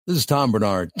This is Tom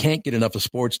Bernard. Can't get enough of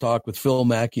sports talk with Phil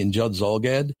Mackey and Judd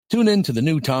Zolgad? Tune in to the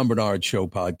new Tom Bernard Show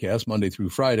podcast Monday through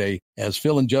Friday as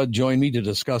Phil and Judd join me to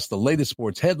discuss the latest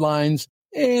sports headlines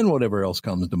and whatever else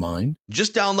comes to mind.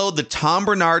 Just download the Tom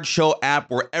Bernard Show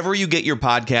app wherever you get your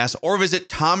podcasts or visit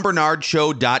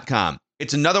tombernardshow.com.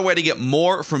 It's another way to get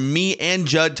more from me and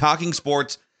Judd talking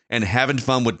sports and having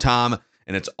fun with Tom,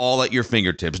 and it's all at your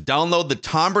fingertips. Download the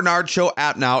Tom Bernard Show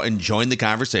app now and join the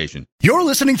conversation. You're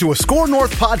listening to a Score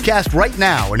North podcast right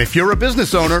now, and if you're a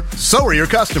business owner, so are your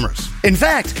customers. In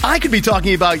fact, I could be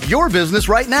talking about your business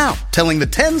right now, telling the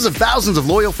tens of thousands of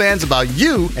loyal fans about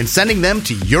you and sending them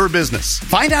to your business.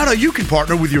 Find out how you can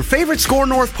partner with your favorite Score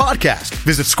North podcast.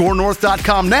 Visit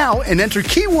scorenorth.com now and enter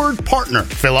keyword partner.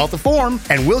 Fill out the form,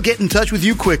 and we'll get in touch with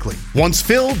you quickly. Once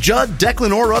Phil, Judd,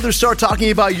 Declan, or others start talking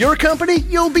about your company,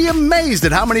 you'll be amazed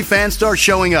at how many fans start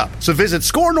showing up. So visit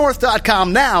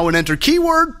scorenorth.com now and enter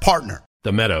keyword partner.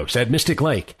 The Meadows at Mystic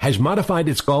Lake has modified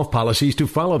its golf policies to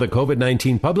follow the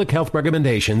COVID-19 public health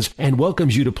recommendations and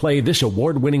welcomes you to play this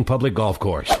award-winning public golf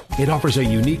course. It offers a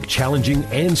unique, challenging,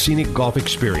 and scenic golf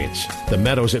experience. The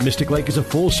Meadows at Mystic Lake is a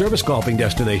full-service golfing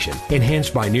destination,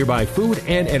 enhanced by nearby food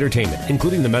and entertainment,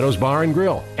 including the Meadows Bar and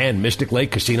Grill and Mystic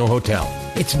Lake Casino Hotel.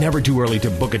 It's never too early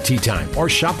to book a tee time or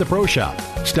shop the pro shop.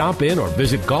 Stop in or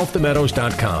visit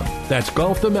golfthemeadows.com. That's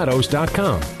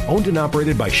golfthemeadows.com. Owned and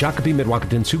operated by Shakopee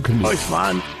Mdewakanton Sioux Community. It's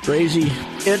fun, crazy.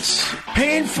 It's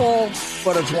painful,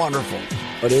 but it's wonderful.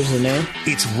 What is the name?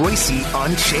 It's Royce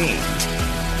Unchained.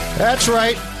 That's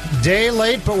right. Day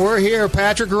late, but we're here.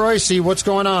 Patrick Royce, what's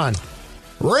going on?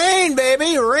 Rain,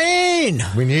 baby, rain.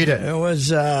 We need it. It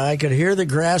was, I could hear the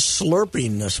grass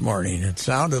slurping this morning. It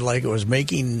sounded like it was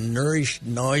making nourished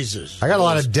noises. I got a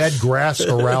lot of dead grass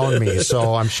around me,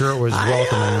 so I'm sure it was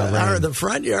welcoming the rain. The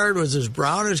front yard was as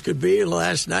brown as could be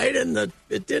last night, and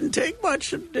it didn't take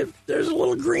much. There's a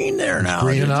little green there now.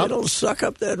 It'll suck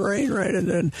up that rain right in.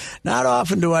 And not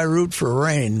often do I root for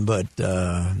rain, but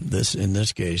in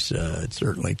this case, it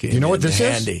certainly came. You know what this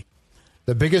handy. is?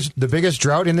 The biggest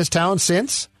drought in this town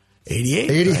since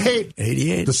 88.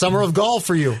 88. The summer of golf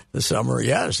for you. The summer,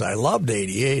 yes. I loved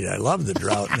 88. I loved the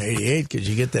drought in 88 because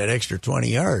you get that extra 20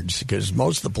 yards. Because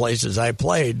most of the places I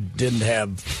played didn't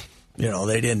have,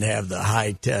 they didn't have the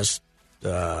high test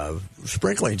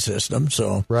sprinkling system.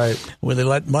 So right. When they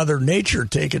let Mother Nature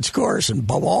take its course and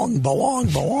bong, bong,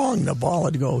 bong, the ball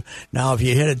would go. Now, if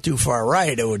you hit it too far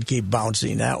right, it would keep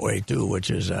bouncing that way too,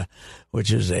 which is a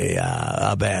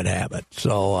bad habit.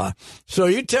 So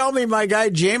you tell me my guy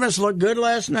Jameis looked good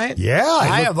last night? Yeah,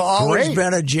 I have always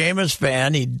been a Jameis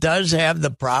fan. He does have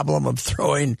the problem of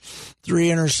throwing 3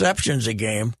 interceptions a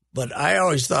game, but I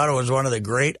always thought it was one of the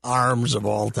great arms of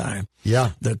all time.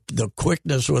 Yeah. The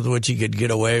quickness with which he could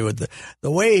get away with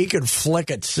the way he could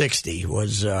flick at 60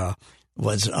 was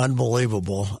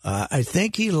unbelievable. I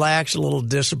think he lacks a little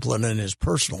discipline in his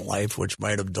personal life, which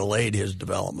might have delayed his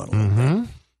development a little bit.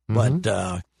 But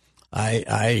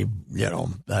I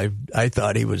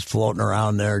thought he was floating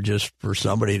around there just for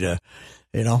somebody to,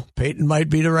 Peyton might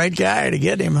be the right guy to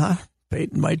get him, huh?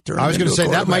 Peyton might turn. I was going to say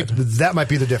that might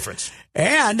be the difference.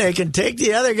 And they can take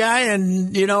the other guy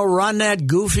and run that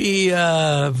goofy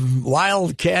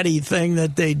wildcatty thing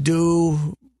that they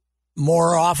do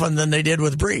more often than they did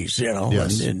with Brees.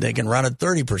 Yes. And they can run it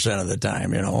 30% of the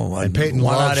time. And Peyton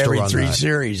one loves out every to run 3 that.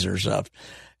 series or stuff,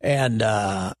 and.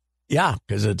 Yeah,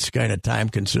 because it's kind of time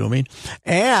consuming,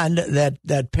 and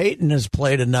that Peyton has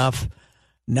played enough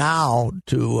now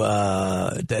to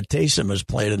that Taysom has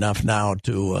played enough now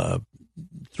to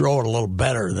throw it a little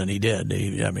better than he did.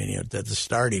 At the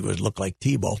start he looked like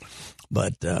Tebow,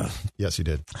 but yes, he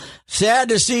did. Sad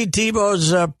to see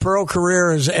Tebow's pro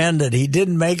career has ended. He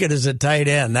didn't make it as a tight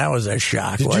end. That was a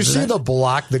shock. Did you see the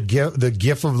block, the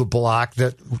gif of the block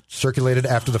that circulated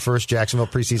after the first Jacksonville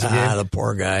preseason game? The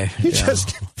poor guy. He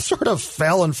just sort of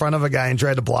fell in front of a guy and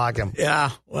tried to block him.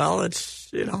 Yeah, well,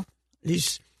 it's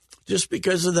he's just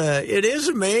because of it is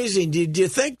amazing. Do you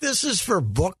think this is for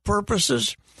book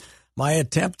purposes? My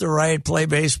attempt to play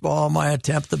baseball, my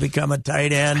attempt to become a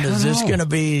tight end. Is this going to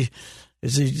be?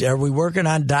 Are we working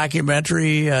on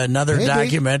documentary? Another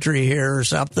documentary here or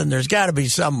something? There's got to be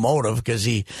some motive because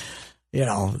the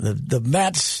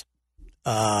Mets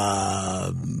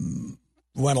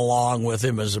went along with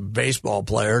him as a baseball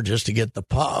player just to get the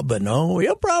pub, and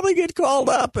he'll probably get called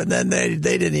up, and then they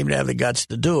didn't even have the guts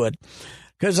to do it.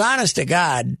 Because honest to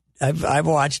God, I've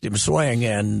watched him swing,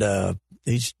 and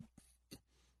he's.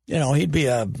 He'd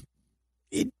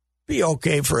be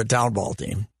okay for a town ball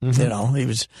team.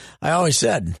 Mm-hmm. I always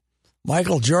said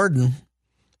Michael Jordan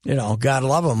God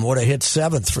love him, would have hit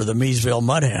 7th for the Meesville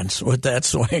Mud Hens with that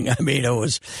swing. I mean, it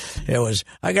was.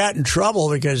 I got in trouble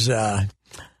because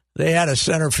they had a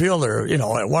center fielder,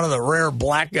 one of the rare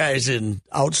black guys in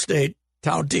outstate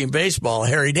town team baseball,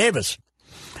 Harry Davis.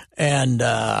 And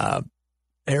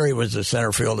Harry was the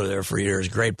center fielder there for years.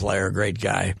 Great player, great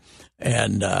guy.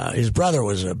 And his brother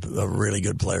was a really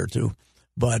good player, too.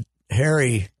 But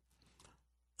Harry,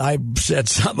 I said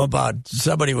something about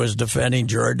somebody was defending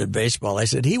Jordan in baseball. I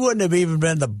said he wouldn't have even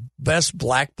been the best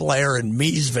black player in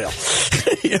Meesville.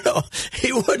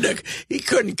 He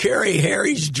couldn't carry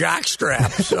Harry's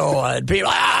jockstrap. So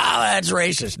people, that's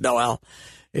racist. No, well,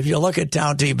 if you look at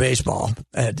town team baseball,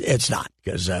 it's not,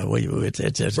 because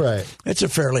it's a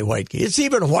fairly white game. It's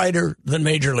even whiter than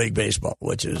Major League Baseball,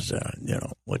 which is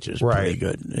pretty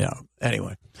good. Yeah.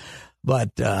 Anyway,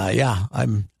 but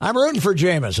I'm rooting for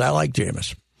Jameis. I like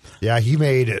Jameis. Yeah, he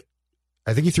made it.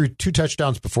 I think he threw 2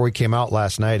 touchdowns before he came out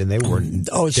last night, and they were.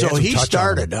 So he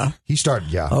started, huh? He started,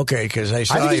 yeah. Okay, because I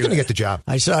think he's going to get the job.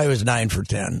 I saw he was 9 for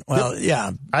 10. Well,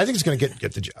 yeah, I think he's going to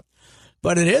get the job.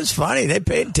 But it is funny. They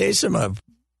paid Taysom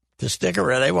to stick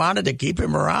around. They wanted to keep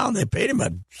him around. They paid him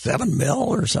 $7 million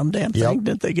or some damn thing. Yep.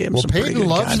 Didn't they give him some pretty Peyton good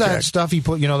loves contract? that stuff. He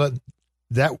put,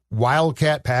 that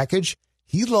Wildcat package.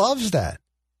 He loves that.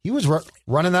 He was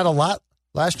running that a lot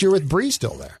last year with Bree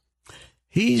still there.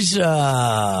 He's, it's, you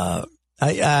got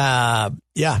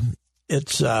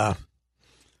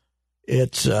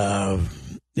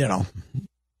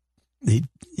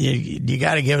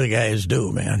to give the guy his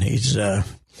due, man. He's,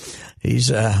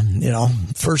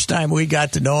 first time we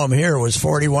got to know him here was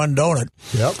 41 Donut.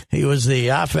 Yep. He was the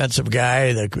offensive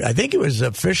guy. I think he was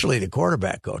officially the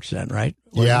quarterback coach then, right?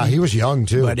 He was young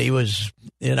too. But he was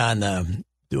in on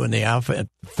doing the offense.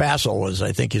 Fassel was,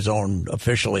 I think,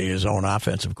 officially his own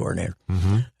offensive coordinator.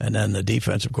 Mm-hmm. And then the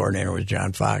defensive coordinator was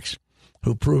John Fox,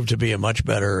 who proved to be a much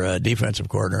better defensive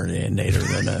coordinator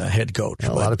than a head coach.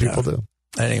 A lot of people do.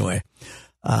 Anyway,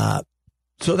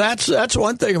 so that's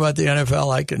one thing about the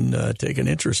NFL I can take an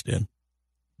interest in,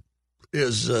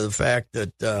 is the fact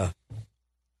that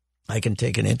I can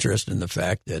take an interest in the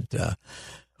fact that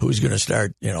who's going to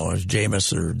start, is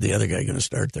Jameis or the other guy going to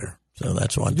start there? So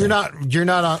that's one thing. You're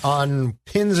not on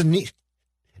pins and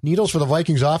needles for the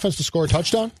Vikings offense to score a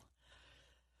touchdown?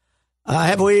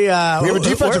 Have we have a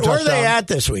defensive touchdown. Where are they at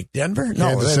this week? Denver?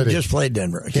 No, they just played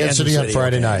Denver. Kansas City on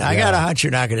Friday night. I got a hunch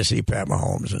you're not going to see Pat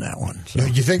Mahomes in that one. So.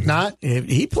 You think not?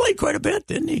 He played quite a bit,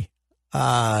 didn't he?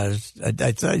 I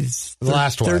thought he's the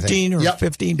last one, 13 or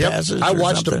 15 passes. I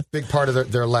watched a big part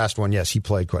of their last one. Yes, he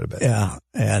played quite a bit. Yeah,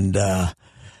 and I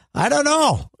don't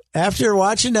know. After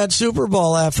watching that Super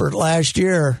Bowl effort last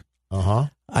year, I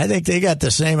think they got the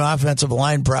same offensive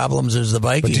line problems as the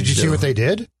Vikings. But did you see what they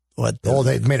did?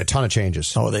 They made a ton of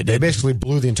changes. Oh, they did. They basically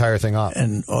blew the entire thing up.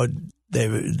 And they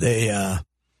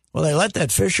let that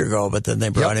Fisher go, but then they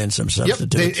brought in some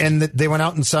substitutes. They went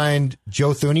out and signed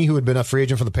Joe Thuney, who had been a free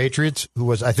agent for the Patriots, who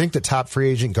was, I think, the top free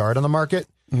agent guard on the market.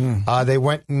 They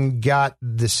went and got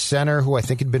the center, who I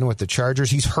think had been with the Chargers.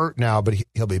 He's hurt now, but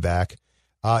he'll be back.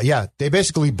 They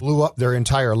basically blew up their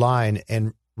entire line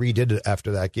and redid it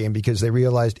after that game because they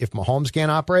realized if Mahomes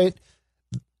can't operate,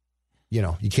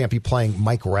 you can't be playing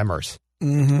Mike Remmers,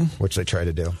 which they try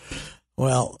to do.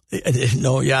 Well,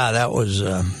 that was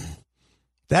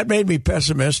that made me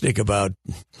pessimistic about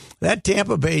that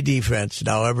Tampa Bay defense.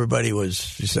 Now everybody was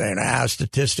saying,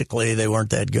 statistically they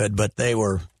weren't that good, but they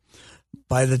were.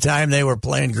 By the time they were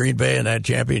playing Green Bay in that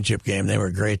championship game, they were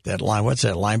great. That line, what's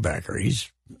that linebacker?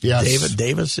 David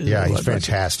Davis? He's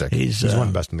fantastic. He's one of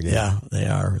the best in the game. Yeah, they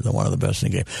are. They're one of the best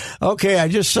in the game. Okay, I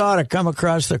just saw it come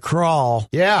across the crawl.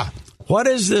 Yeah. What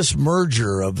is this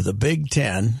merger of the Big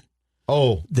Ten?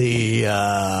 Oh. The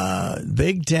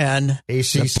Big Ten, the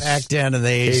Pac-10, and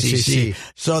the ACC.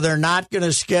 So they're not going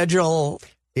to schedule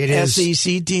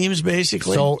SEC teams,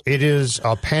 basically? So it is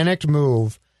a panicked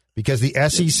move because the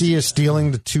SEC is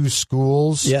stealing the 2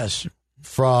 schools. Yes.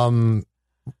 From...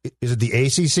 Is it the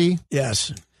ACC?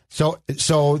 Yes. So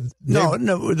no,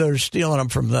 they're stealing them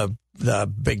from the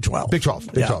Big 12. Big 12.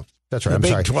 That's right. The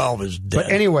Big 12 is dead.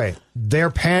 But anyway,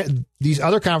 these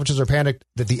other conferences are panicked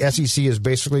that the SEC is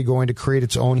basically going to create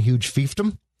its own huge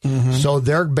fiefdom. Mm-hmm. So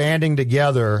they're banding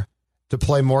together to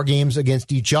play more games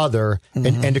against each other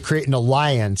and to create an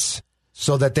alliance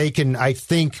so that they can, I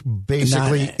think,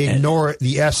 basically ignore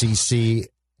the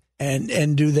SEC.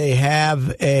 And do they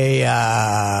have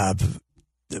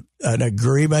an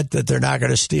agreement that they're not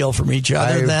going to steal from each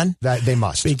other then? That they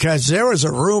must. Because there was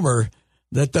a rumor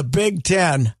that the Big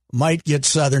Ten might get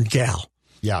Southern Cal.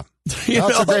 Yeah.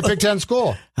 It's a great Big Ten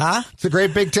school. Huh? It's a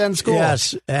great Big Ten school.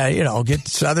 Yes. Get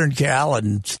Southern Cal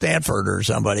and Stanford or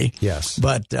somebody. Yes.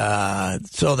 But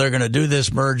so they're going to do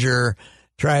this merger,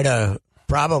 try to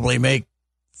probably make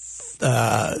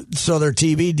so their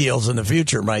TV deals in the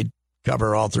future might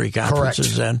cover all three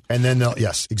conferences. Correct. And then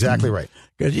yes, exactly right.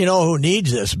 Because you know who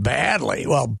needs this badly?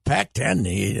 Well,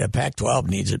 Pac-12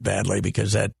 needs it badly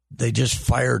because they just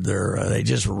fired they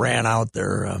just ran out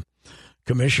their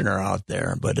commissioner out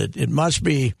there. But it must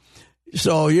be,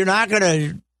 so you're not going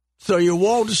to, so you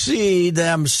won't see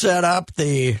them set up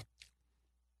the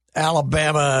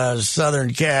Alabama,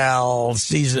 Southern Cal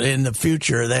season in the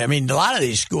future. A lot of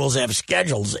these schools have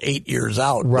schedules 8 years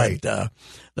out. Right. But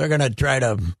they're going to try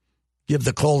to give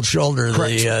the cold shoulder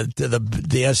to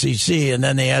the SEC, and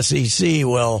then the SEC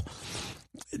will,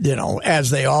 as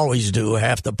they always do,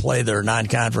 have to play their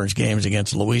non-conference games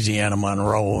against Louisiana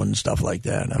Monroe and stuff like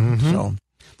that. So,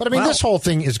 but this whole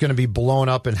thing is going to be blown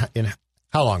up in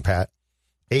how long, Pat?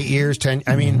 8 years, 10?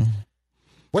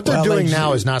 What they're doing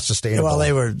now is not sustainable.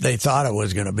 Well, they thought it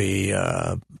was going to be,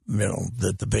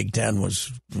 that the Big Ten was,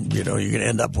 you're going to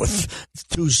end up with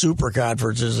 2 super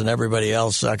conferences and everybody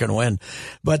else sucking wind.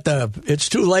 But it's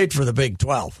too late for the Big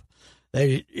 12.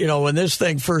 When this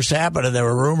thing first happened and there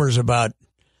were rumors about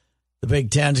the Big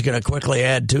Ten's going to quickly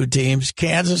add 2 teams,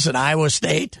 Kansas and Iowa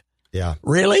State. Yeah.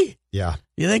 Really? Yeah.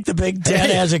 You think the Big Ten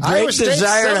has a great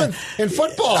desire in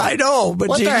football? I know,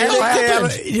 but you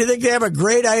think they have a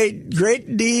great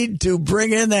need to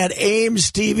bring in that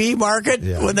Ames TV market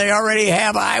when they already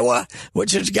have Iowa,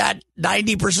 which has got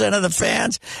 90% of the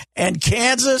fans, and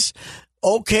Kansas?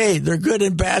 Okay, they're good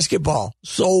in basketball.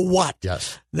 So what?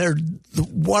 Yes. They're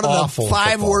one of the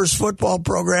 5 worst football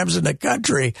programs in the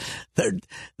country.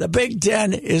 The Big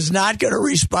Ten is not going to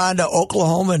respond to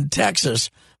Oklahoma and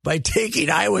Texas by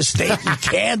taking Iowa State and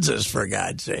Kansas, for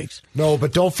God's sakes. No,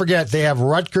 but don't forget, they have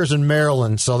Rutgers and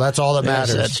Maryland, so that's all that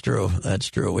matters. Yes, that's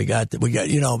true. We got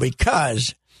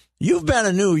because you've been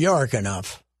in New York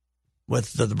enough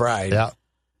with the Bride. Yeah.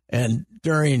 And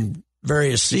during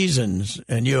various seasons,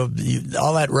 and you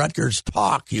all that Rutgers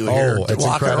talk you hear walking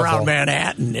incredible. Around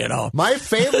Manhattan, My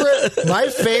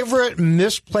favorite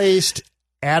misplaced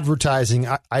advertising,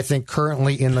 I think,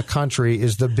 currently in the country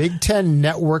is the Big Ten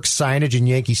Network signage in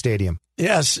Yankee Stadium.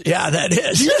 Yes, yeah, that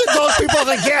is. Do you think those people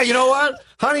think, yeah, you know what?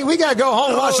 Honey, we got to go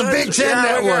home and watch some Big Ten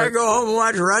Network. We got to go home and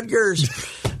watch Rutgers.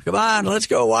 Come on, let's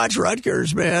go watch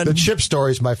Rutgers, man. The Chip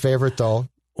story is my favorite, though.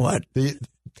 What?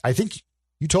 I think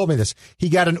you told me this. He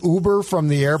got an Uber from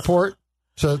the airport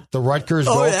to the Rutgers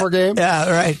Gopher game.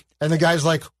 Yeah, right. And the guy's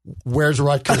like, where's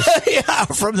Rutgers? Yeah,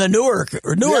 from the Newark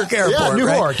Airport. Yeah,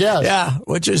 Newark, yes. Yeah,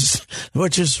 which is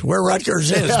where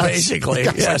Rutgers is, basically.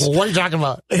 Yes. Like, well, what are you talking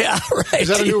about? Yeah, right. Is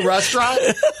that a new restaurant?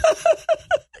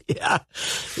 Yeah.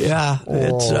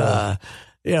 It's,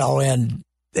 and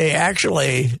they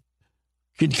actually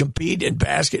can compete in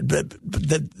basket. But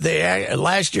they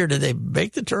last year, did they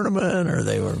make the tournament, or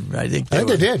they were? I think they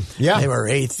did. Yeah, they were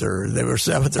 8th or they were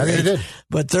 7th or 8th. I think they did.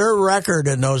 But their record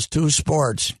in those 2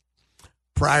 sports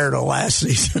prior to last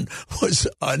season was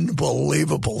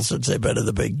unbelievable since they've been in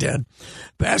the Big Ten.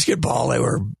 Basketball, they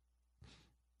were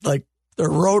like their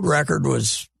road record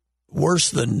was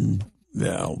worse than.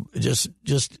 Just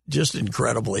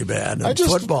incredibly bad. And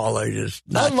football, they just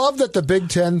not. I love that the Big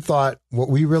Ten thought what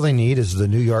we really need is the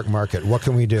New York market. What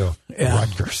can we do? Yeah.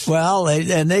 Rutgers. Well,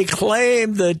 they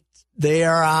claim that they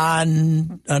are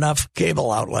on enough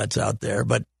cable outlets out there,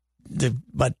 but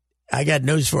I got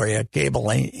news for you: cable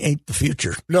ain't the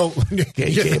future. No,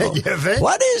 cable. You think?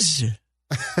 What is?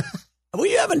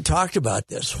 We haven't talked about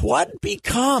this. What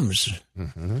becomes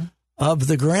of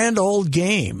the grand old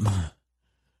game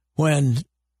when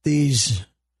these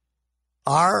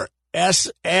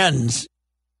RSNs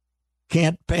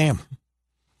can't pay them?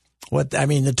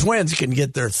 The Twins can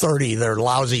get their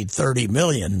lousy $30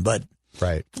 million, but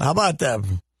right. How about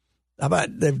them?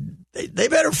 They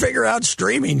better figure out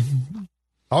streaming.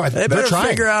 Oh, they better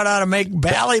figure out how to make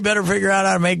Bally. Better figure out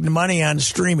how to make money on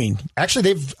streaming.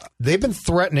 Actually, they've been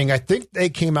threatening. I think they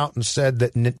came out and said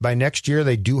that by next year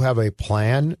they do have a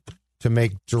plan to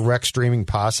make direct streaming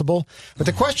possible. But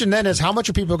the question then is, how much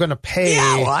are people going to pay?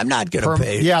 Yeah, well, I'm not going to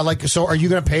pay. Yeah, so are you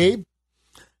going to pay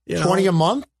 $20 a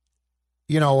month?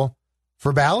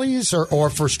 For Bally's or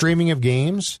for streaming of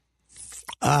games?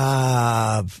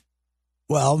 Well,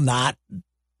 not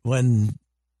when.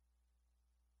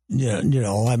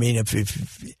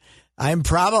 If I'm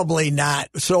probably not.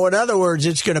 So, in other words,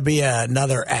 it's going to be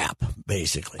another app,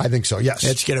 basically. I think so, yes.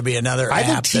 It's going to be another app. I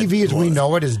think TV as we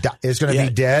know it is going to be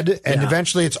dead, and yeah.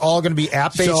 eventually it's all going to be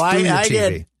app-based through your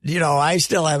TV. I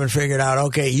still haven't figured out,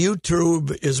 okay,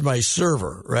 YouTube is my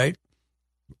server, right?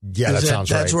 Yeah, that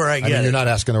sounds right. That's where I get it. You're not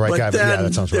asking the right guy, but yeah,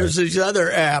 that sounds right. There's these other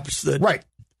apps that... Right.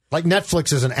 Like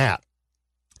Netflix is an app.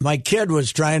 My kid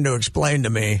was trying to explain to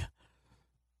me,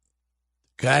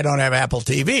 I don't have Apple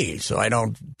TV, so I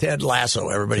don't... Ted Lasso,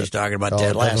 everybody's talking about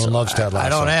Ted Lasso. Everyone loves Ted Lasso. I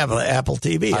don't have Apple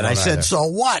TV. And I said, so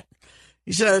what?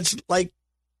 He said,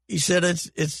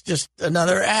 it's just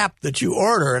another app that you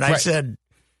order. And I said,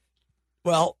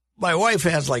 well, my wife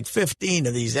has like 15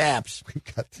 of these apps,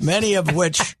 many of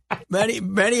which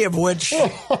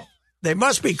they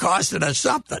must be costing us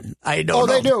something. I don't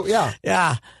know. Oh, they do, yeah.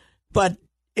 Yeah. But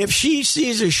if she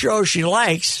sees a show she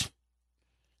likes,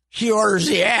 she orders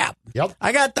the app. Yep.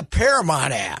 I got the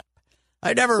Paramount app.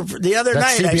 The other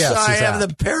night CBS, I saw I have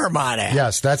the Paramount app.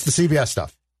 Yes, that's the CBS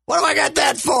stuff. What do I got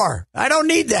that for? I don't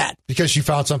need that. Because she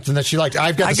found something that she liked.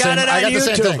 I got it on YouTube. The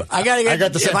same thing. I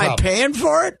got the same problem. Am I paying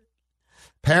for it?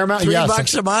 Paramount,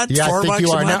 $3 a month, yeah, $4 I think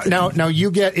you are. a month. Now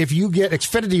if you get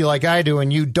Xfinity like I do,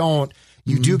 and you don't,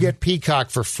 you do get Peacock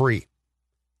for free,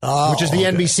 which is the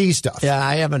NBC stuff. Yeah,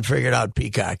 I haven't figured out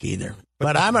Peacock either.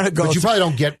 But I'm going to go. But you probably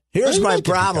don't get. Here's my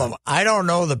problem. I don't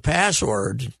know the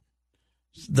password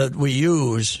that we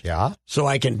use. Yeah. So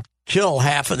I can kill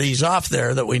half of these off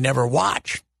there that we never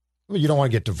watch. Well, you don't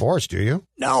want to get divorced, do you?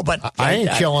 No, but I ain't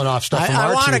killing off stuff from our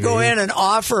TV. I want to go in and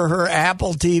offer her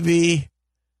Apple TV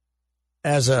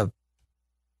as a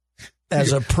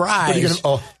prize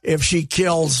if she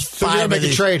kills so five. You're gonna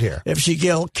make a trade here. If she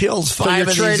kills five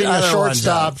of these other ones, so you're trading a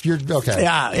shortstop. You're okay.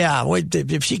 Yeah.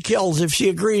 If she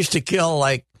agrees to kill,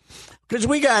 because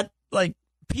we got like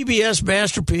PBS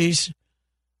Masterpiece,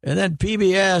 and then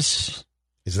PBS.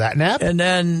 Is that an app? And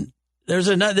then there's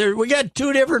another. We got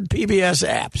two different PBS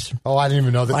apps. Oh, I didn't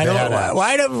even know that they had apps.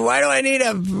 Why do I need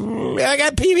I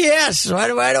got PBS.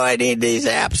 Why do I need these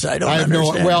apps? I don't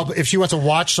understand. Well, if she wants to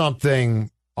watch something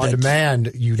on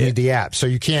demand, you need the app. So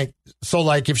you can't. So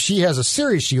like if she has a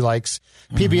series she likes,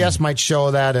 PBS might show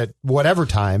that at whatever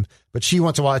time, but she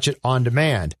wants to watch it on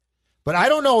demand. But I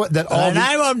don't know that all. And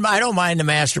I don't mind the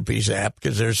Masterpiece app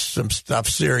because there's some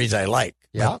series I like.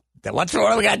 Yeah. What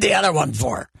do we got the other one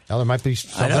for? Well, there might be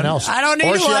something else. I don't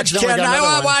need to watch Ken.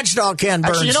 I watched all Ken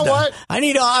Burns. Actually, you know what?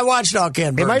 I watched all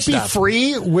Ken Burns. It might be stuff.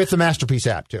 free with the Masterpiece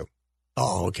app too.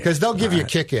 Oh, okay. Because they'll give you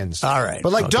kick-ins. All right.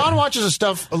 But Dawn watches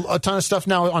a ton of stuff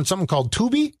now on something called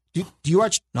Tubi. Do you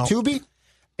watch Tubi?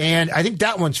 And I think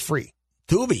that one's free.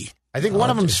 Tubi. I think one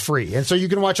of them's free. And so you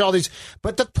can watch all these.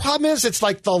 But the problem is it's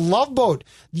like the Love Boat.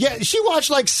 Yeah, she watched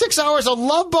like 6 hours of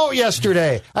Love Boat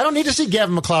yesterday. I don't need to see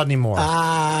Gavin McLeod anymore.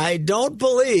 I don't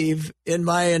believe in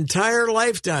my entire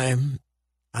lifetime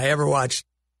I ever watched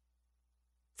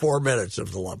 4 minutes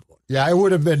of the Love Boat. Yeah, it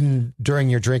would have been during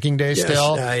your drinking days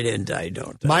still. I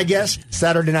don't. My guess,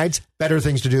 Saturday nights, better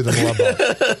things to do than Love Boat.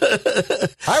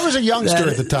 I was a youngster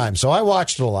at the time, so I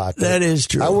watched it a lot. That is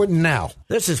true. I wouldn't now.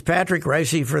 This is Patrick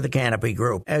Ricey for the Canopy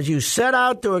Group. As you set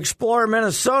out to explore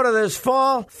Minnesota this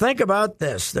fall, think about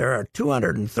this. There are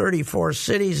 234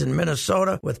 cities in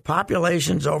Minnesota with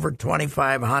populations over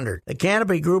 2,500. The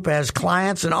Canopy Group has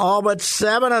clients in all but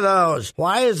 7 of those.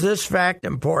 Why is this fact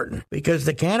important? Because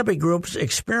the Canopy Group's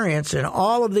experience in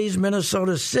all of these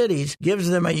Minnesota cities gives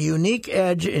them a unique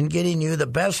edge in getting you the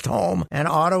best home and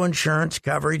auto insurance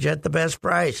coverage at the best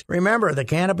price. Remember, the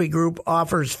Canopy Group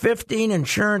offers 15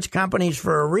 insurance companies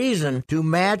for a reason to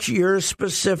match your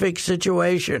specific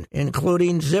situation,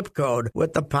 including zip code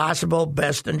with the possible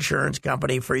best insurance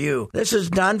company for you. This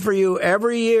is done for you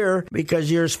every year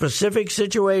because your specific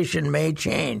situation may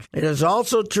change. It is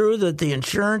also true that the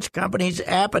insurance company's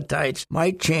appetites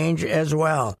might change as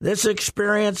well. This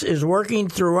experience is working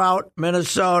throughout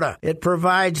Minnesota. It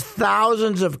provides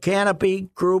thousands of Canopy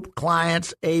Group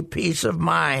clients a peace of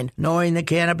mind knowing the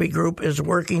Canopy Group is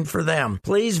working for them.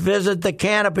 Please visit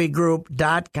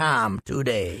thecanopygroup.com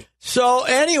today. So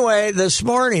anyway, this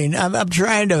morning, I'm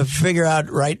trying to figure out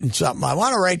writing something. I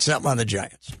want to write something on the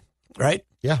Giants, right?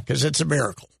 Yeah. Because it's a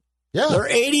miracle. Yeah. They're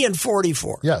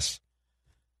 80-44. Yes.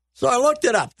 So I looked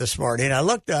it up this morning. I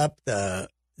looked up the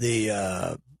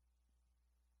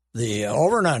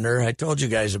over and under. I told you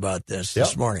guys about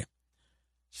this morning.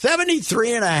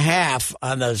 73.5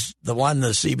 on the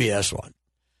CBS one.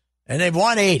 And they've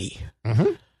won 80.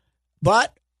 Mm-hmm.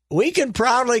 But we can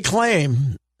proudly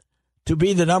claim to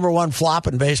be the number one flop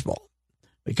in baseball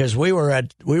because we were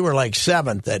like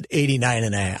 7th at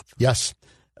 89.5. Yes.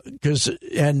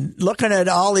 And looking at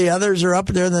all the others are up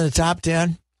there in the top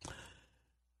 10.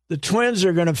 The Twins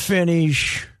are going to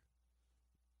finish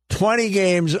 20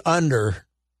 games under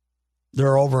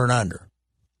their over and under.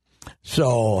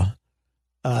 So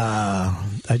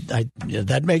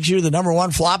that makes you the number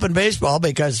one flop in baseball,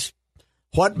 because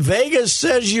what Vegas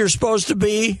says you're supposed to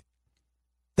be,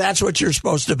 that's what you're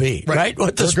supposed to be, right?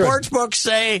 What the sports books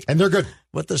say. And they're good.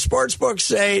 What the sports books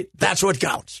say, that's what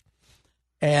counts.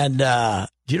 And do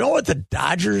you know what the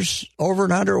Dodgers over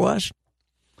and under was?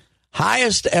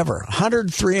 Highest ever,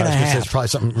 103 and a half. It's probably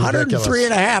something ridiculous. 103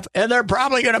 and a half, and they're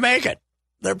probably going to make it.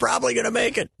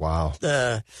 Wow.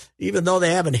 Even though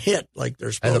they haven't hit like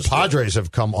they're supposed to. And the Padres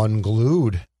have come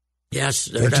unglued. Yes.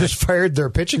 They just fired their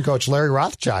pitching coach, Larry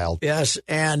Rothschild. Yes,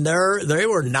 and they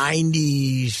were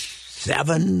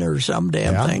 97 or some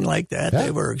damn thing like that. Yeah.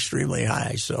 They were extremely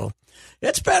high. So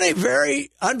it's been a very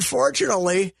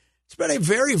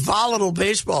volatile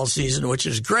baseball season, which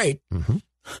is great. Mm-hmm.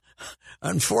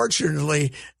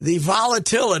 Unfortunately, the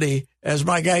volatility, as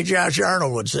my guy Josh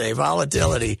Arnold would say,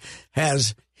 volatility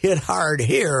has hit hard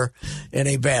here in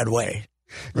a bad way.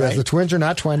 Right? Yes, the Twins are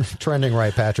not trending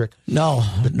right, Patrick. No,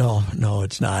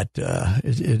 it's not.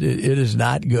 It is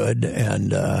not good.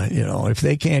 And, if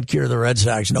they can't cure the Red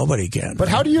Sox, nobody can. But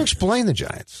how do you explain the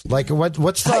Giants? Like, what's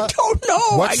the... I don't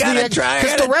know. I got to try.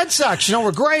 Because the Red Sox,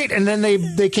 were great, and then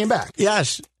they came back.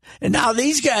 Yes. And now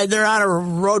these guys, they're on a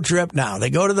road trip now. They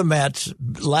go to the Mets,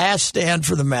 last stand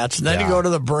for the Mets, and then you go to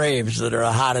the Braves that are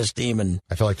the hottest team. And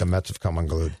I feel like the Mets have come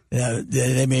unglued. Yeah,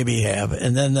 they maybe have.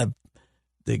 And then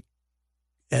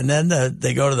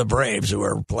they go to the Braves, who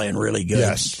are playing really good.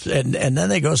 Yes. And then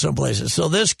they go someplace. So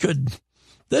this could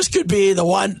be the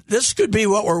one. This could be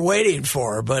what we're waiting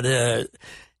for. But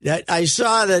I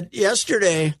saw that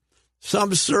yesterday.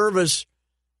 Some service,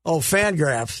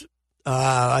 Fangraphs.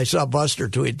 I saw Buster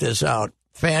tweet this out.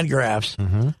 Fangraphs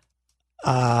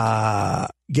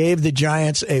gave the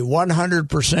Giants a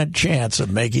 100% chance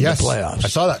of making the playoffs. I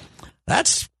saw that.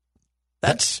 That's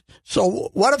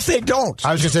so. What if they don't?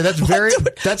 I was going to say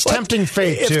that's tempting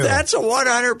fate too. If that's a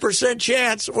 100%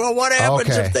 chance, well, what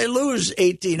happens if they lose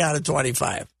 18 out of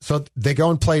 25? So they go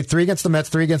and play 3 against the Mets,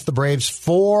 3 against the Braves,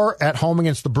 4 at home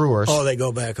against the Brewers. Oh, they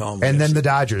go back home, and then the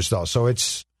Dodgers though. So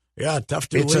it's tough.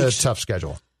 It's a tough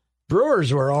schedule.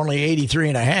 Brewers were only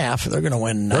 83.5. They're going to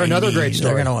win 90. They're another great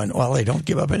story. They're going to win. Well, they don't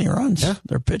give up any runs. Yeah.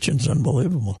 Their pitching's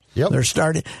unbelievable. Yep. They're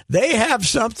starting. They have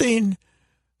something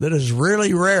that is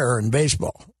really rare in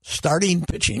baseball: starting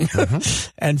pitching,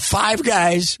 and 5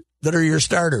 guys that are your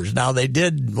starters. Now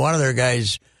one of their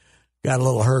guys got a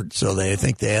little hurt, so I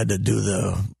think they had to do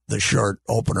the short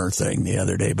opener thing the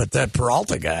other day. But that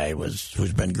Peralta guy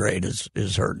who's been great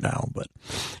is hurt now. But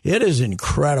it is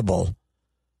incredible.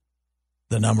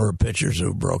 The number of pitchers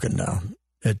who've broken down.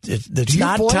 It's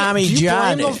not Tommy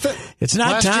John. It's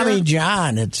not Tommy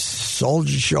John. It's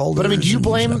shoulders. But do you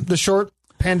blame the short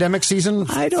pandemic season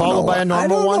followed by a normal one? I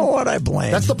don't know what I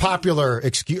blame. That's the popular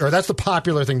excuse, or that's the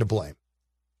popular thing to blame.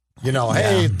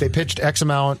 Hey, they pitched X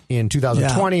amount in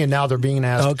 2020, and now they're being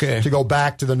asked to go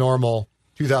back to the normal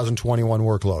 2021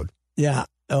 workload. Yeah.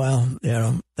 Well,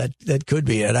 that could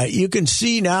be it. You can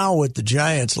see now with the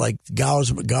Giants, like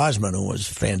Gausman, who was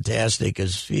fantastic,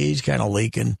 he's kind of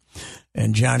leaking,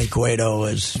 and Johnny Cueto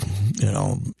is,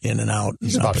 in and out.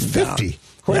 He's about 50.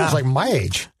 Cueto's like my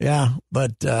age. Yeah,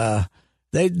 but they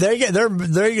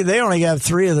only have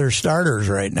 3 of their starters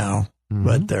right now,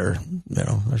 but they're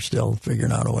still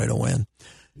figuring out a way to win.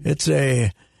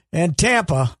 And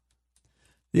Tampa.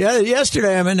 Yeah,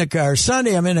 yesterday I'm in the car.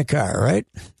 Sunday I'm in the car. Right,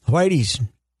 Whitey's.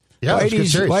 Yeah,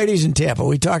 Whitey's in Tampa.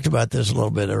 We talked about this a little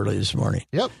bit early this morning.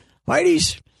 Yep.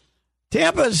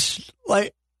 Tampa is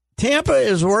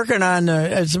working on,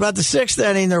 it's about the 6th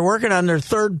inning. They're working on their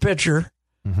 3rd pitcher,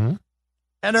 and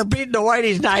they're beating the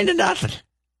Whitey's 9-0.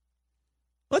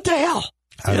 What the hell?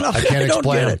 I can't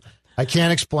explain them. I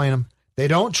can't explain them. They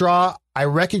don't draw. I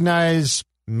recognize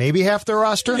maybe half their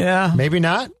roster. Yeah. Maybe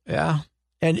not. Yeah.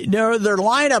 And their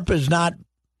lineup is not.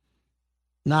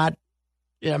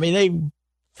 They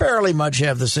fairly much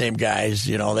have the same guys.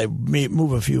 They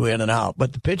move a few in and out,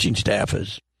 but the pitching staff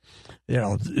is,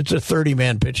 it's a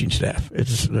 30-man pitching staff.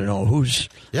 It's, this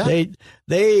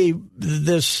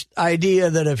idea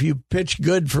that if you pitch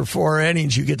good for 4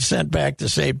 innings, you get sent back to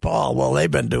St. Paul. Well, they've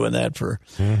been doing that for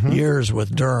years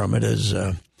with Durham. It is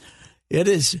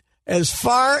as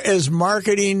far as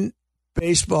marketing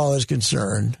baseball is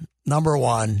concerned, number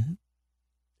one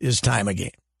is time of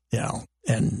game,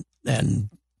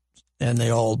 and the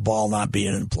old ball not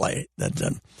being in play.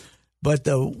 But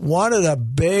one of the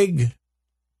big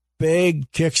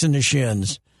kicks in the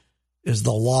shins is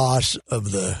the loss of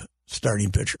the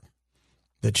starting pitcher.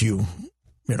 That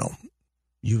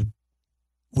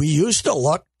we used to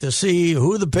look to see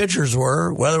who the pitchers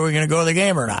were, whether we're going to go to the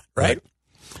game or not, right?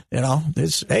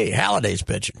 It's Halliday's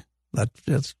pitching.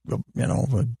 that's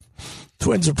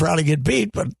Twins will probably get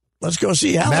beat, but let's go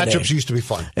see Halladay. Matchups used to be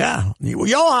fun. Yeah.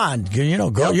 Johan,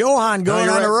 Johan going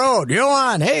on the road.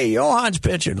 Johan, hey, Johan's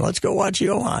pitching. Let's go watch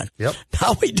Johan. Yep.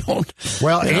 Now we don't.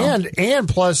 Well, and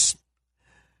plus,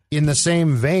 in the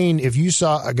same vein, if you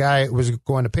saw a guy was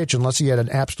going to pitch, unless he had an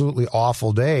absolutely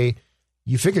awful day,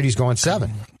 you figured he's going 7.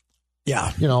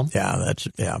 Yeah. Yeah,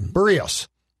 yeah. Barrios.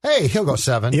 Hey, he'll go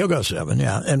 7. He'll go 7,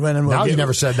 yeah. And when now you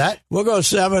never said that. We'll go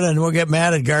 7, and we'll get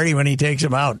mad at Gardy when he takes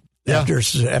him out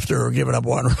after giving up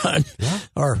 1 run. Yeah.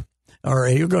 Or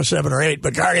he'll go 7 or 8,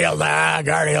 but Gardy will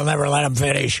never let him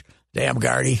finish. Damn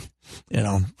Gardy.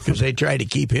 Because they tried to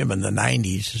keep him in the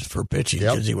 90s for pitching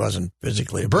because he wasn't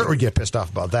physically. Bert would get pissed off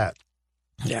about that.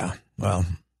 Yeah. Well,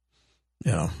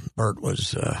 Bert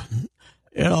was,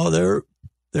 there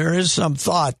is some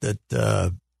thought that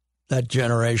that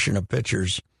generation of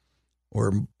pitchers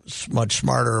were much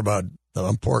smarter about the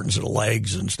importance of the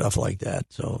legs and stuff like that.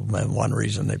 So one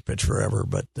reason they pitch forever.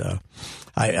 But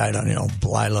I don't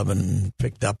Blyleven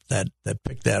picked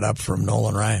that up from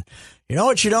Nolan Ryan. You know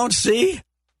what you don't see?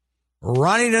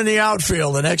 Running in the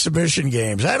outfield in exhibition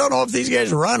games. I don't know if these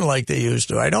guys run like they used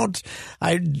to.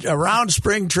 Around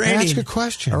spring training. That's a good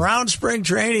question. Around spring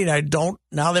training, I don't.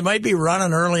 Now they might be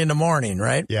running early in the morning,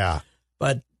 right? Yeah.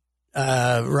 But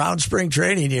around spring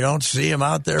training, you don't see them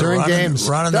out there during running, games.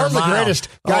 Running that was their the mile. greatest.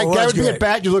 Guy would be at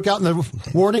bat. You look out in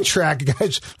the warning track.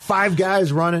 5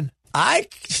 guys running. I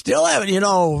still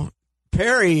haven't.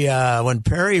 Perry. When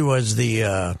Perry was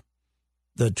the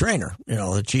trainer,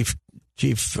 the chief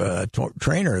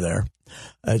trainer there.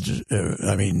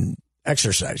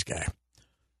 Exercise guy.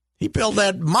 He built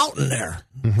that mountain there,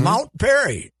 Mount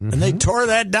Perry, and they tore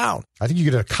that down. I think you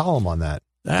did a column on that,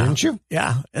 didn't you?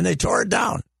 Yeah, and they tore it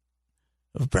down.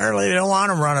 Apparently, they don't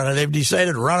want them running. They've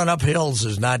decided running up hills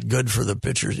is not good for the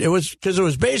pitchers. It was because it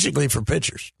was basically for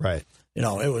pitchers, right?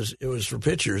 It was for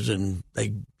pitchers, and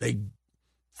they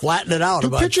flattened it out. Do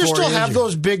about pitchers 4 still inches. have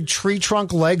those big tree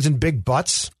trunk legs and big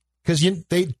butts? Because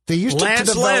they used to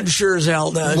Lance Lynn sure as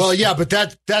hell does. Well, yeah, but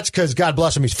that's because God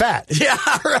bless him, he's fat. Yeah,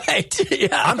 right.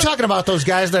 Yeah, I'm talking about those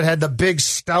guys that had the big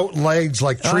stout legs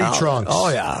like tree trunks. Oh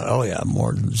yeah,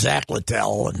 more than Zach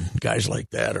Littell and guys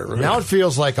like that. Now it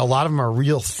feels like a lot of them are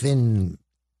real thin.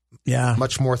 Yeah,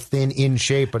 much more thin in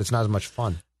shape, but it's not as much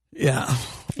fun. Yeah,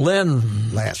 Lynn.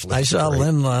 I saw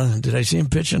Lynn. Did I see him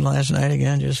pitching last night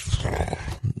again? Just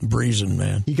breezing,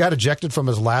 man. He got ejected from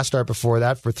his last start before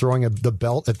that for throwing the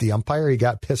belt at the umpire. He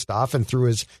got pissed off and threw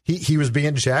his. He was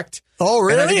being checked. Oh,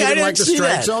 really? And he didn't like the see strike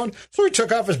that. zone, so he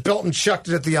took off his belt and chucked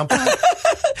it at the umpire.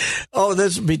 Oh,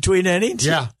 this between innings?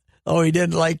 Yeah. Oh, he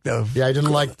didn't like the. Yeah, he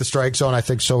didn't like the strike zone. I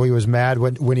think so. He was mad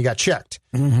when he got checked.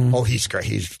 Mm-hmm. Oh, he's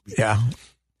great. Yeah.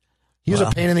 He was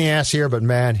a pain in the ass here, but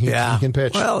man, he can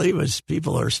pitch. Well,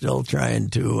 people are still trying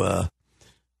to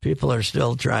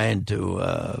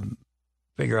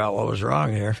figure out what was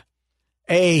wrong here.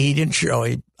 He didn't show.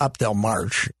 He up till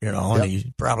March, and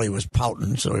he probably was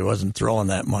pouting, so he wasn't throwing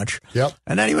that much. Yep.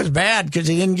 And then he was bad because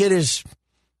he didn't get his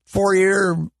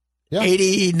 4-year,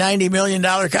 $80, $90 million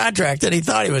contract that he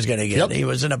thought he was going to get. Yep. He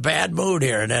was in a bad mood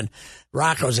here. And then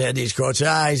Rocco's had these quotes,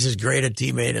 he's as great a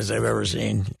teammate as I've ever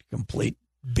seen. Complete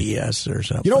BS or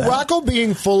something. Rocco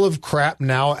being full of crap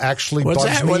now actually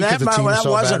bugs me because the team's so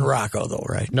wasn't bad. Rocco, though,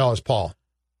 right? No, it was Paul.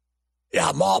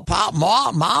 Yeah,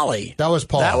 Molly. That was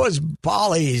Paul. That was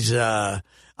Paulie's on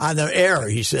the air.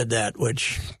 He said that,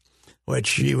 which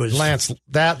he was. Lance,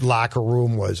 that locker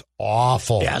room was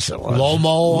awful. Yes, it was.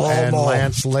 Lomo and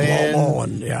Lance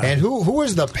Lynn. And who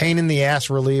was the pain in the ass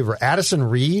reliever? Addison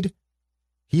Reed?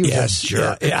 He was a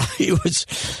jerk. Yeah, he was.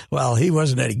 Well, he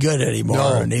wasn't any good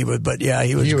anymore, and he was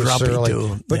grumpy surly.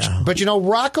 too. But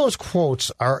Rocco's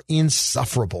quotes are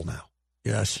insufferable now.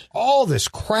 Yes, all this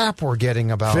crap we're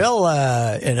getting about Phil,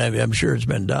 and I'm sure it's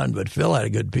been done, but Phil had a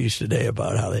good piece today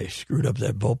about how they screwed up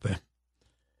that bullpen.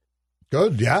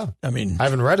 Good, yeah. I mean, I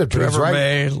haven't read it, but Trevor right.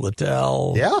 May,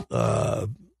 Littell,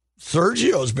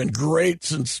 Sergio's been great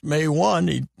since May 1.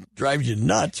 He drives you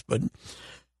nuts, but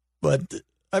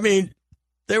I mean.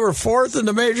 They were 4th in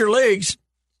the major leagues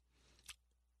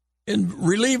in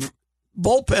relief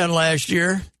bullpen last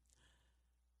year,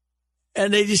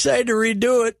 and they decided to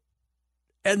redo it,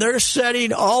 and they're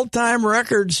setting all-time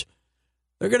records.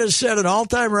 They're going to set an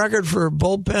all-time record for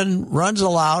bullpen runs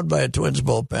allowed by a Twins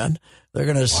bullpen. They're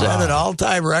going to set an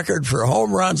all-time record for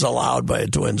home runs allowed by a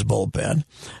Twins bullpen.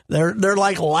 They're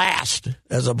like last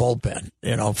as a bullpen,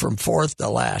 from 4th to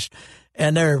last,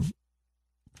 and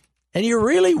you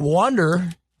really wonder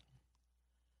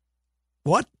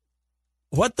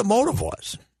what the motive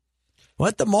was.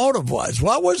 what the motive was.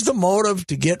 What was the motive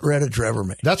to get rid of Trevor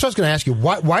May? That's what I was going to ask you.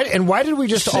 Why did we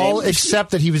just all accept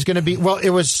that he was going to be? Well,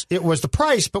 it was the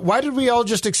price, but why did we all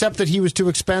just accept that he was too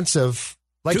expensive?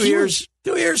 Like 2 years,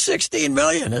 $16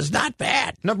 million is not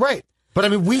bad. No, right. But I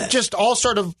mean, we just all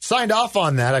sort of signed off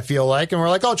on that. I feel like, and we're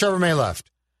like, oh, Trevor May left.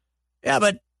 Yeah,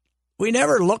 but we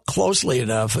never looked closely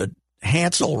enough at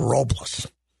Hansel Robles.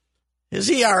 His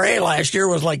ERA last year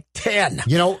was like 10.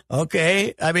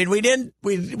 Okay? I mean,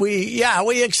 we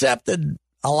accepted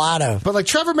a lot of. But like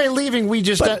Trevor May leaving, we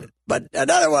just. But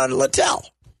another one, Littell.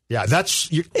 Yeah,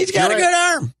 he's got a good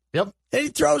arm. Yep. And he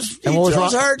throws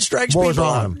hard, strikes people. What was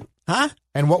wrong with him? Huh?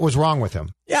 And what was wrong with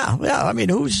him? Yeah. I mean,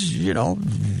 you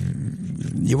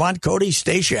want Cody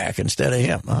Stashak instead of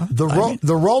him, huh? The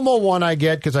Romo one I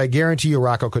get because I guarantee you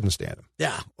Rocco couldn't stand him.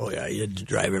 Yeah. Oh, yeah. You had to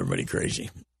drive everybody crazy.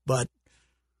 But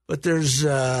there's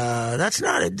that's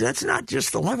not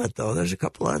just the limit though. There's a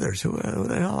couple others. Who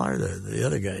the hell are the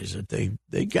other guys that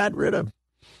they got rid of?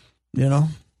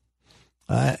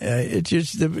 It's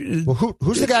just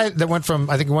who's the guy that went from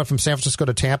San Francisco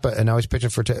to Tampa and now he's pitching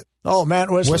for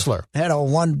Matt Whistler had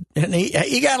and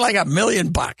he got like $1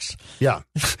 million. Yeah,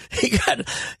 he got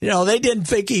they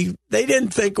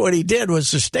didn't think what he did was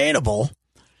sustainable.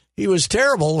 He was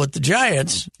terrible with the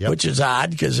Giants, which is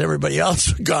odd because everybody else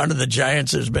who's gone to the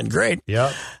Giants has been great.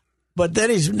 Yeah. But then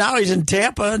he's in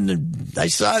Tampa, and I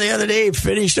saw the other day he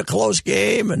finished a close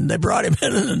game, and they brought him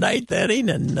in the ninth inning,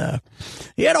 and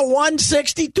he had a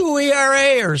 1.62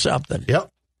 ERA or something. Yep.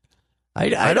 I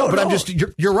don't know. But I'm just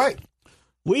you're right.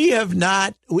 We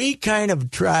kind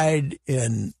of tried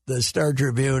in the Star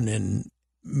Tribune in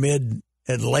mid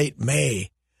and late May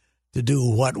to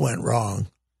do what went wrong,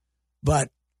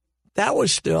 but that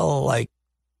was still like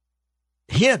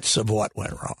hints of what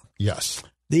went wrong. Yes.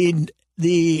 The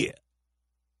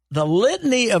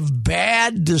litany of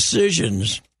bad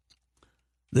decisions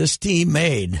this team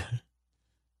made,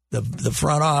 the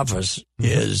front office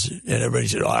is, and everybody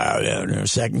said,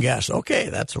 second guess. Okay,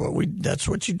 that's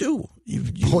what you do.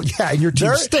 And your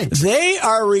team stinks. They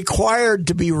are required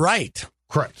to be right.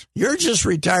 Correct. You're just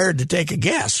retired to take a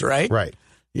guess, right? Right.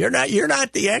 You're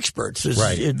not the experts.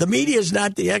 Right. The media is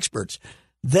not the experts.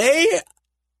 They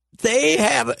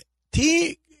have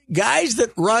guys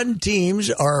that run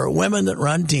teams or women that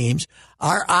run teams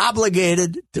are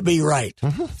obligated to be right.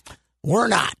 Mm-hmm. We're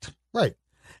not. Right.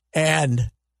 And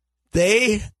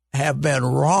they have been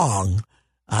wrong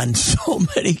on so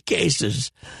many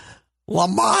cases.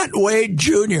 Lamont Wade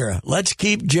Jr. Let's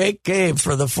keep Jake Cave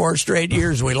for the 4 straight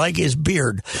years. We like his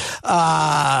beard.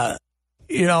 I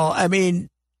mean,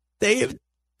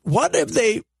 what have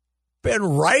they been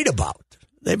right about?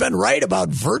 They've been right about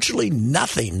virtually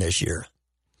nothing this year.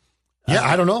 Yeah,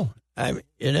 I don't know. I don't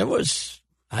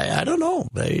know.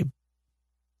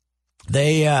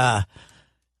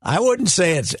 I wouldn't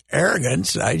say it's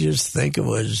arrogance. I just think it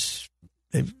was.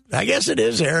 I guess it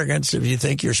is arrogance if you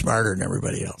think you're smarter than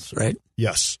everybody else, right?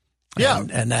 Yes. Yeah,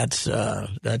 and that's. I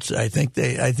think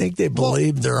they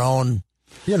believe their own.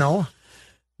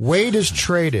 Wade is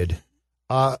traded.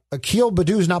 Akil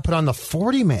Baddoo's not put on the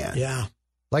 40-man. Yeah.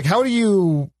 Like, how do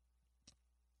you?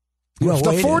 The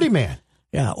 40-man.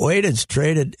 Yeah, Wade is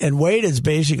traded, and Wade is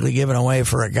basically given away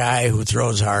for a guy who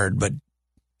throws hard, but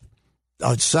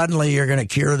suddenly you're going to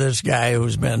cure this guy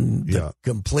who's been the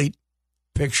complete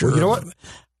picture. Well, you know what?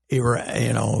 Do you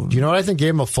know what I think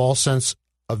gave him a false sense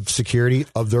of security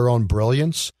of their own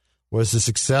brilliance was the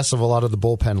success of a lot of the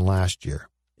bullpen last year.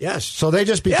 Yes. So they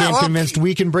just became convinced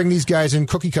we can bring these guys in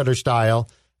cookie cutter style,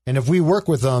 and if we work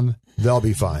with them, they'll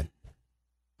be fine.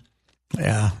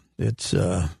 Yeah, it's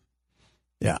yeah.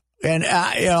 And,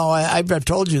 I've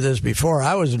told you this before.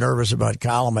 I was nervous about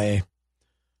Colomé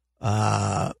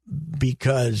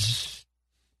because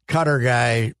cutter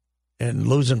guy and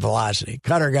losing velocity.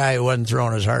 Cutter guy who wasn't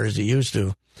throwing as hard as he used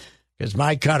to. Because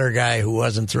my cutter guy who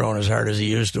wasn't throwing as hard as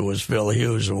he used to was Phil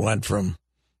Hughes, who went from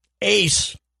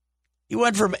ace. He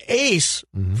went from ace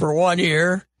for 1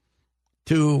 year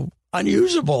to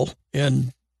unusable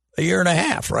in a year and a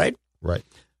half, right? Right.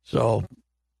 So,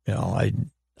 I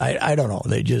don't know.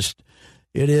 It is,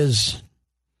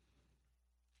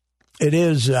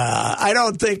 I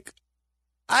don't think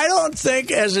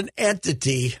as an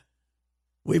entity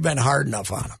We've been hard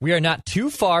enough on them. We are not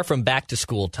too far from back to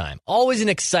school time. Always an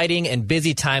exciting and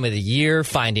busy time of the year,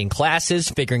 finding classes,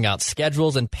 figuring out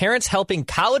schedules, and parents helping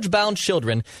college-bound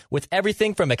children with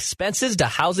everything from expenses to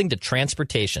housing to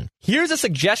transportation. Here's a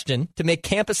suggestion to make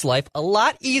campus life a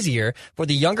lot easier for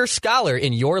the younger scholar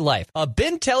in your life. A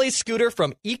Bintelli scooter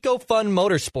from EcoFun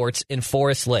Motorsports in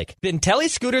Forest Lake. Bintelli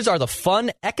scooters are the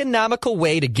fun, economical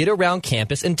way to get around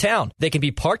campus and town. They can be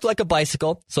parked like a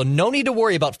bicycle, so no need to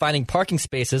worry about finding parking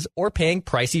spaces or paying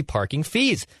pricey parking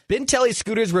fees. Bintelli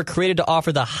scooters were created to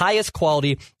offer the highest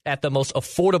quality at the most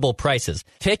affordable prices.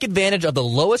 Take advantage of the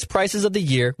lowest prices of the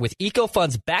year with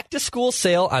EcoFun's back-to-school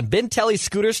sale on Bintelli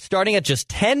scooters starting at just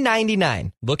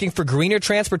 $10.99. Looking for greener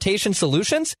transportation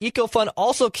solutions? EcoFun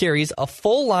also carries a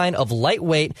full line of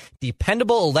lightweight,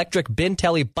 dependable electric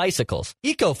Bintelli bicycles.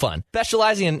 EcoFun,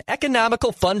 specializing in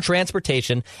economical, fun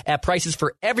transportation at prices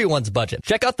for everyone's budget.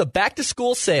 Check out the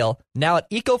back-to-school sale now at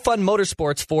EcoFun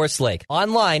Motorsports Forest Lake.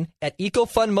 Online at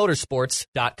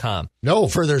ecofunmotorsports.com. No,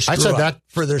 For their I said screw-up. that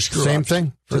For their screw-ups. same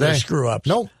thing For their today. screw-ups.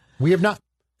 No, we have not.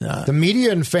 The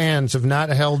media and fans have not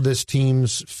held this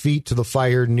team's feet to the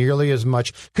fire nearly as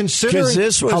much, considering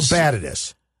how bad it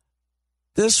is.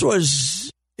 This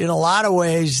was, in a lot of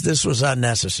ways, this was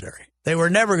unnecessary. They were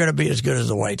never going to be as good as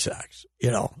the White Sox,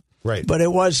 Right. But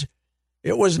it was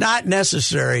not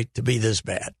necessary to be this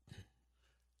bad.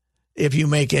 If you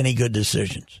make any good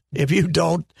decisions, if you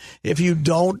don't,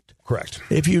 Correct.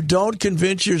 if you don't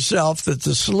convince yourself that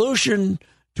the solution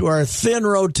to our thin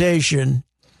rotation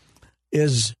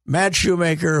is Matt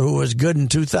Shoemaker, who was good in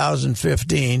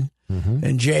 2015,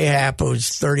 and Jay Happ,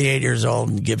 who's 38 years old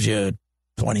and gives you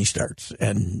 20 starts,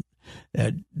 and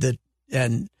we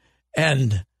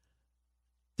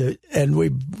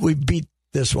beat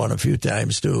this one a few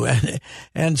times too,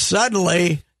 and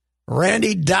suddenly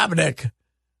Randy Dobnak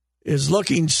is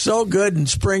looking so good in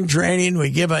spring training. You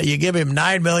give him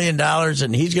 $9 million,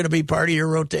 and he's going to be part of your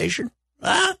rotation.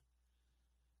 Huh?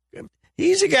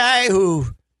 He's a guy who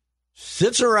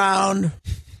sits around.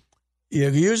 You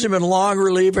use him in long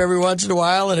relief every once in a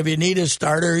while, and if you need a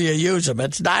starter, you use him.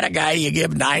 It's not a guy you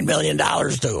give $9 million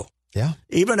to. Yeah.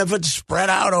 Even if it's spread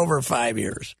out over 5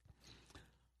 years.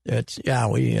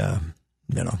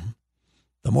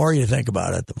 The more you think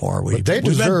about it, the more But they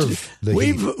deserve the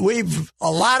heat. We've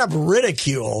a lot of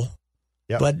ridicule,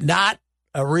 but not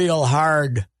a real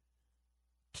hard.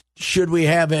 Should we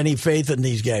have any faith in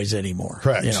these guys anymore?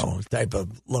 Correct. Type of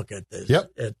look at this.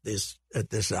 Yep. At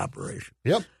this operation.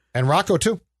 Yep. And Rocco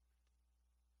too.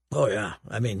 Oh yeah,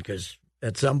 I mean, because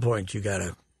at some point you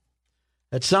gotta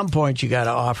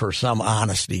offer some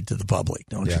honesty to the public,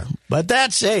 don't you? But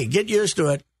get used to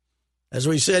it. As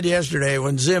we said yesterday,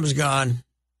 when Zim's gone,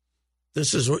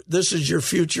 this is your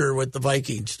future with the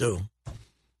Vikings too.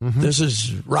 This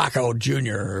is Rocco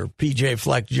Jr. or PJ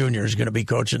Fleck Jr. is going to be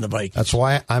coaching the Vikings. That's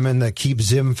why I'm in the Keep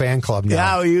Zim fan club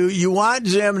now. Yeah, you want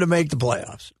Zim to make the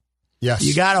playoffs. Yes.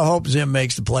 You got to hope Zim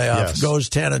makes the playoffs, goes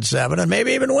 10-7, and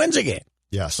maybe even wins a game.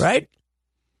 Yes. Right?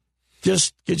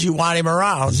 Just because you want him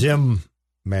around. Zim,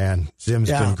 man,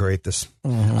 Zim's been great.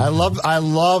 I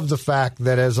love the fact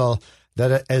that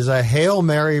as a Hail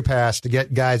Mary pass to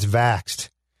get guys vaxxed,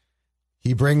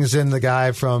 he brings in the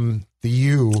guy from the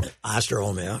U.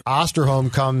 Osterholm, yeah.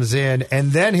 Osterholm comes in,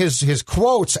 and then his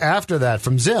quotes after that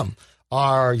from Zim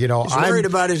are, he's worried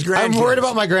about his grandkids. I'm worried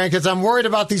about my grandkids. I'm worried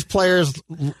about these players'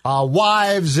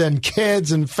 wives and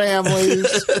kids and families.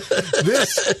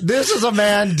 This is a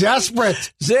man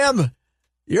desperate. Zim,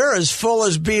 you're as full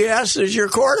as BS as your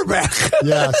quarterback.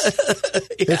 Yes.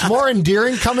 It's more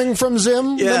endearing coming from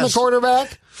Zim than the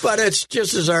quarterback. But it's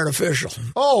just as artificial.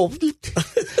 Oh,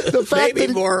 the fact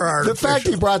Maybe more artificial. The fact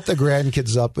he brought the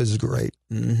grandkids up is great.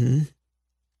 Mm-hmm.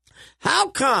 How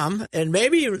come, and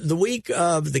maybe the week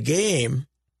of the game,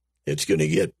 it's going to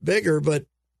get bigger, but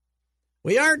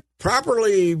we aren't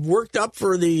properly worked up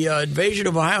for the invasion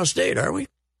of Ohio State, are we?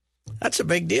 That's a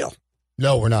big deal.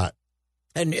 No, we're not.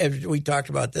 And we talked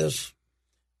about this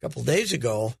a couple days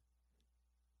ago.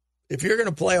 If you're going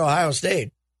to play Ohio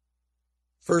State,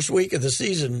 first week of the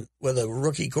season with a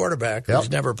rookie quarterback who's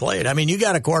never played. I mean, you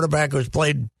got a quarterback who's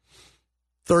played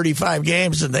 35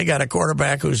 games, and they got a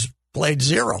quarterback who's played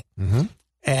 0. Mm-hmm.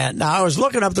 And now I was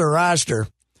looking up their roster,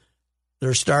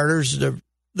 their starters.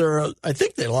 I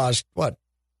think they lost,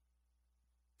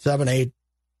 7, 8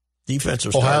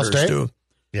 defensive Ohio starters, State? too.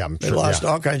 Yeah, I'm They sure. lost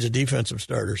all kinds of defensive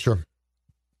starters. Sure.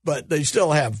 But they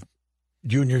still have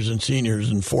juniors and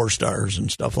seniors and 4-stars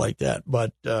and stuff like that.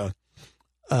 But the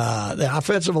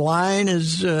offensive line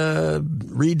is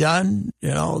redone.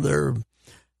 They're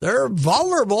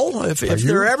vulnerable. If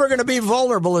they're ever going to be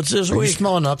vulnerable, it's this Are week. you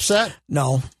smelling upset?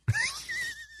 No.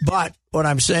 But what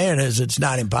I'm saying is it's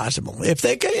not impossible. If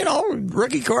they can,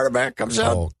 rookie quarterback comes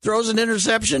out, throws an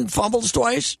interception, fumbles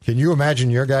twice. Can you imagine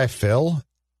your guy, Phil?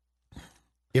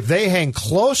 If they hang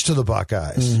close to the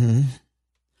Buckeyes. Mm-hmm.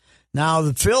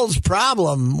 Now, Phil's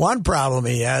one problem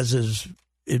he has is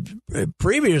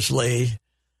previously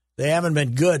they haven't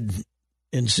been good.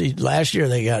 Last year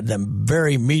they got them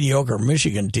very mediocre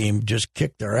Michigan team, just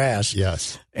kicked their ass.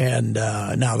 Yes. And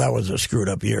now that was a screwed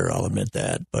up year, I'll admit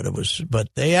that. But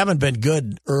they haven't been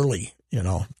good early,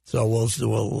 So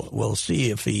we'll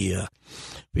see if he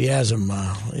has them.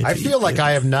 I feel like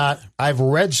I have not. I've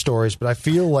read stories, but I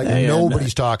feel like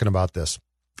nobody's talking about this.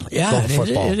 Yeah,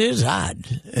 it is odd,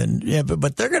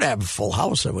 but they're going to have a full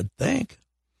house, I would think.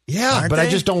 Yeah, but I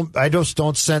just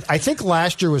don't sense. I think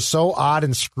last year was so odd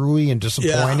and screwy and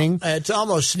disappointing. Yeah, it's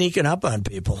almost sneaking up on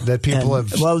people. That people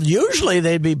have. Well, usually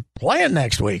they'd be playing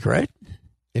next week, right?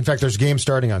 In fact, there's games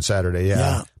starting on Saturday.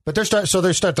 Yeah. But they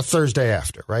start the Thursday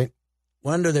after, right?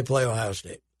 When do they play Ohio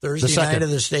State? Thursday night of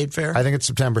the State Fair? I think it's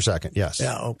September 2nd, yes.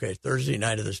 Yeah, okay. Thursday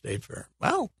night of the State Fair.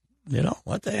 Well,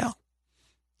 what the hell?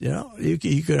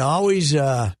 You could always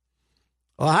Ryan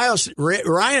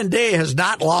Day has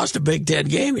not lost a Big Ten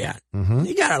game yet. Mm-hmm.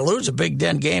 He got to lose a Big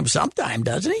Ten game sometime,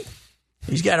 doesn't he?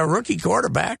 He's got a rookie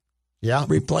quarterback. Yeah.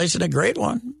 Replacing a great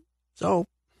one. So,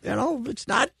 it's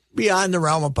not beyond the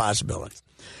realm of possibility.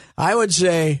 I would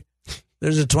say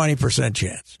there's a 20%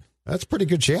 chance. That's a pretty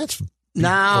good chance.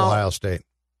 Now, Ohio State.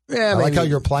 Yeah, I like how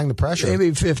you're applying the pressure.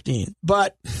 Maybe 15.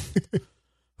 But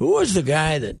who was the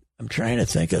guy that I'm trying to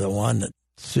think of the one that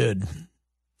said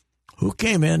who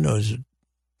came in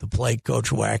to play Coach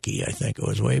Wacky? I think it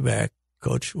was way back.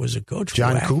 Was it Coach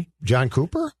Wacky? John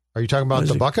Cooper? Are you talking about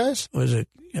the Buckeyes? I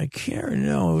can't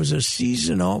remember. It was a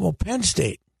season Penn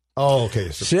State. Oh,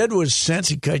 okay. Sid was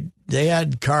they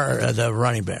had the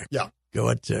running back. Yeah. Go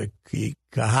at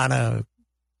Kahana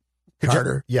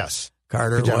Carter. Yes.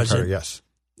 Carter was Carter, it? Yes.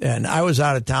 And I was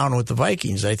out of town with the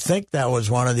Vikings. I think that was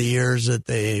one of the years that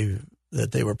they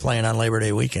were playing on Labor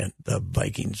Day weekend, the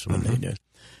Vikings, when they did.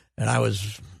 And I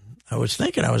was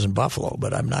thinking I was in Buffalo,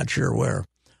 but I'm not sure where.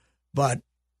 But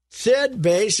Sid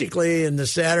basically in the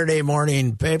Saturday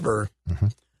morning paper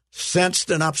sensed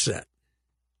an upset.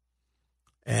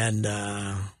 And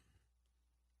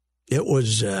it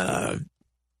was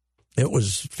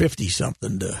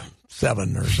 50-something to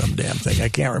 7 or some damn thing. I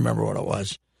can't remember what it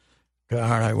was. All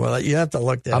right, well, you have to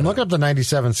look that up. I'm looking up the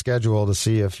 97 schedule to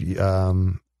see if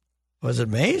was it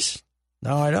Mace?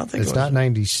 No, I don't think it's not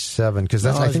 97 because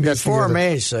I think that's before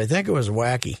Mace. I think it was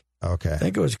Wacky. Okay, I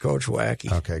think it was Coach Wacky.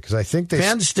 Okay, because I think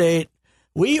Penn State.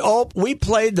 We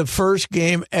played the first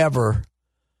game ever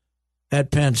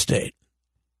at Penn State.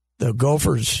 The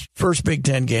Gophers' first Big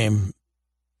Ten game.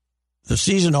 The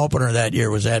season opener that year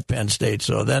was at Penn State.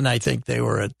 So then I think they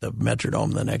were at the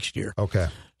Metrodome the next year. Okay.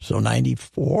 So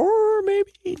 94,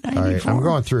 maybe 94. All right, I'm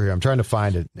going through here. I'm trying to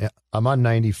find it. I'm on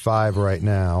 95 right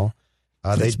now.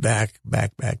 It's back. I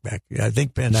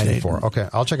think Penn 94. State. Okay,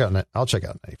 I'll check out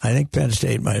 94. I think Penn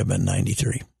State might have been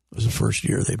 93. It was the first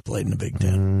year they played in the Big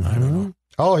Ten. I don't know.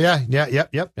 Oh, yeah.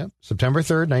 Yep. September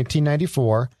 3rd,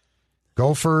 1994.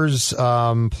 Gophers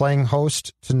playing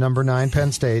host to number 9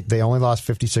 Penn State. They only lost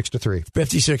 56-3.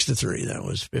 56-3. That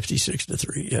was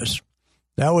 56-3. Yes,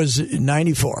 that was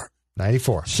 94.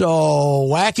 94. So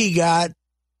Wacky got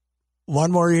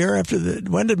one more year after that.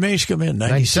 When did Mace come in?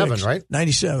 97, right?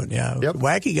 97. Yeah. Yep.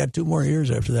 Wacky got 2 more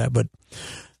years after that, but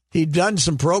he'd done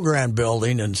some program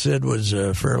building, and Sid was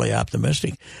fairly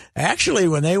optimistic. Actually,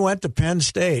 when they went to Penn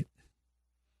State,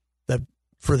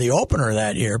 for the opener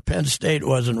that year, Penn State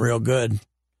wasn't real good.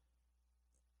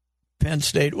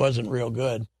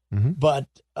 Mm-hmm. But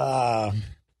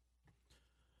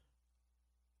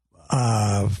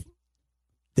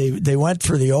they went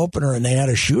for the opener and they had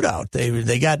a shootout.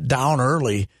 They got down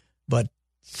early, but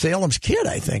Salem's Kid,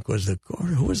 I think,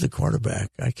 who was the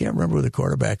quarterback? I can't remember who the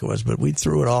quarterback was, but we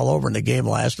threw it all over, and the game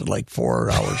lasted like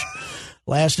 4 hours.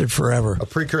 Lasted forever. A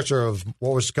precursor of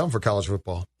what was to come for college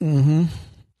football. Mm-hmm.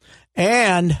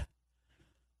 But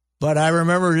I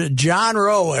remember John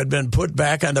Rowe had been put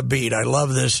back on the beat. I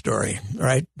love this story,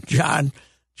 right? John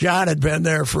had been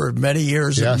there for many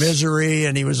years in misery,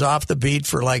 and he was off the beat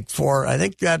for like 4. I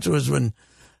think that was when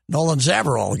Nolan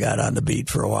Zavarol got on the beat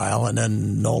for a while, and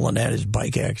then Nolan had his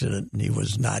bike accident, and he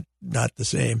was not the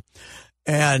same.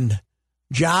 And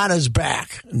John is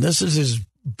back, and this is his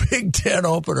Big Ten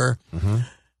opener. Mm-hmm.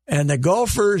 And the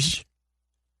Gophers,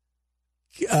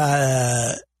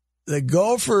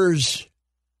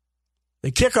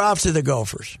 they kick off to the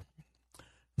Gophers.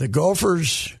 The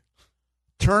Gophers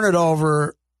turn it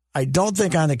over. I don't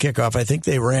think on the kickoff. I think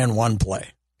they ran one play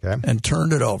and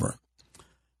turned it over.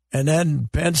 And then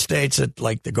Penn State's at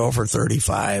like to go for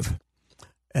 35.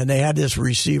 And they had this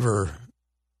receiver,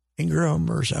 Ingram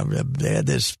or something. They had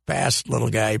this fast little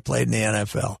guy who played in the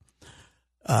NFL.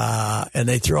 And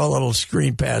they throw a little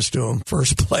screen pass to him,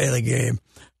 first play of the game,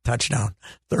 touchdown,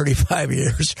 35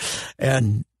 years.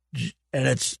 And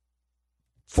it's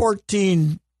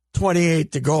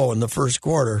 14:28 to go in the first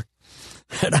quarter.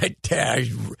 And I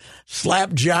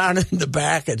slapped John in the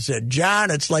back and said,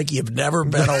 John, it's like you've never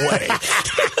been away.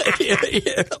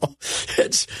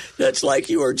 It's like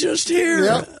you were just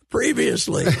here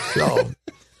previously. So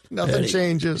Nothing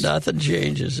changes. Nothing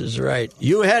changes is right.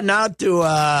 You heading out to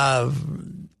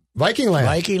Viking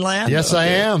Land? Yes, okay. I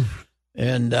am.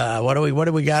 And what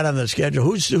do we got on the schedule?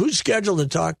 Who's scheduled to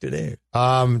talk today?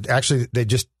 Actually, they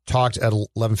just talked at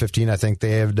 11:15. I think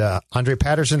they had Andre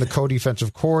Patterson, the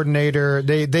co-defensive coordinator.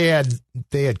 They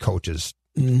had coaches,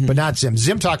 but not Zim.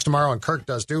 Zim talks tomorrow, and Kirk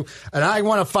does too. And I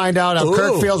want to find out how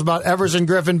Kirk feels about Everson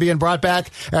Griffin being brought back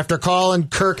after calling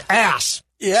Kirk ass.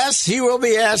 Yes, he will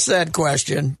be asked that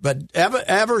question, but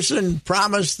Everson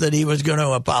promised that he was going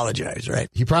to apologize, right?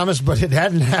 He promised, but it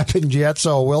hadn't happened yet,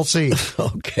 so we'll see.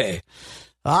 Okay.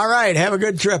 All right, have a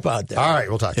good trip out there. All right,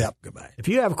 we'll talk. Yep, goodbye. If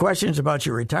you have questions about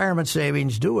your retirement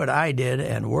savings, do what I did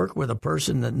and work with a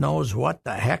person that knows what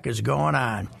the heck is going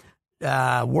on.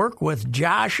 Work with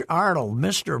Josh Arnold,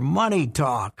 Mr. Money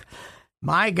Talk.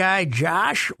 My guy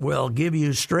Josh will give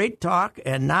you straight talk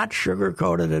and not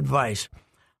sugar-coated advice.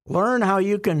 Learn how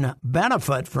you can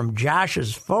benefit from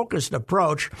Josh's focused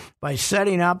approach by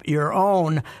setting up your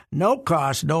own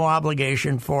no-cost,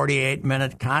 no-obligation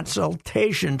 48-minute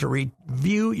consultation to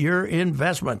review your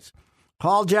investments.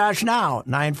 Call Josh now,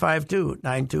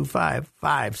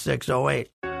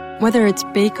 952-925-5608. Whether it's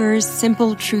Baker's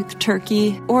Simple Truth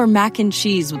Turkey or mac and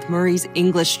cheese with Murray's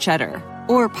English Cheddar,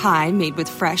 or pie made with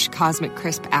fresh Cosmic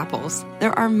Crisp apples,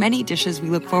 there are many dishes we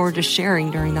look forward to sharing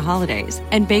during the holidays.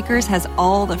 And Baker's has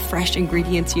all the fresh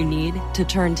ingredients you need to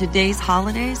turn today's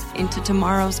holidays into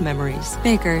tomorrow's memories.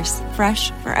 Baker's,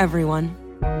 fresh for everyone.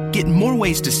 Get more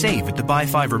ways to save at the Buy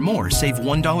 5 or More Save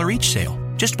 $1 each sale.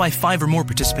 Just buy 5 or more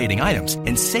participating items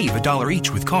and save $1 each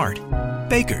with card.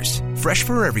 Baker's, fresh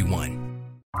for everyone.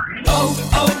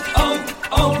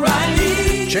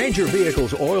 O'Reilly. Change your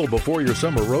vehicle's oil before your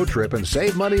summer road trip and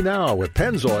save money now with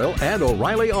Pennzoil and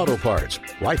O'Reilly Auto Parts.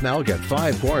 Right now, get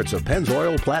 5 quarts of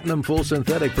Pennzoil Platinum Full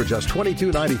Synthetic for just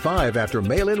 $22.95 after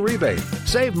mail-in rebate.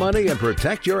 Save money and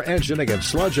protect your engine against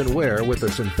sludge and wear with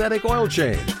the synthetic oil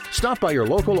change. Stop by your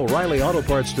local O'Reilly Auto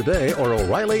Parts today or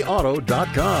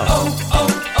O'ReillyAuto.com.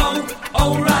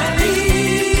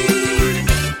 O'Reilly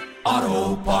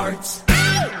Auto Parts.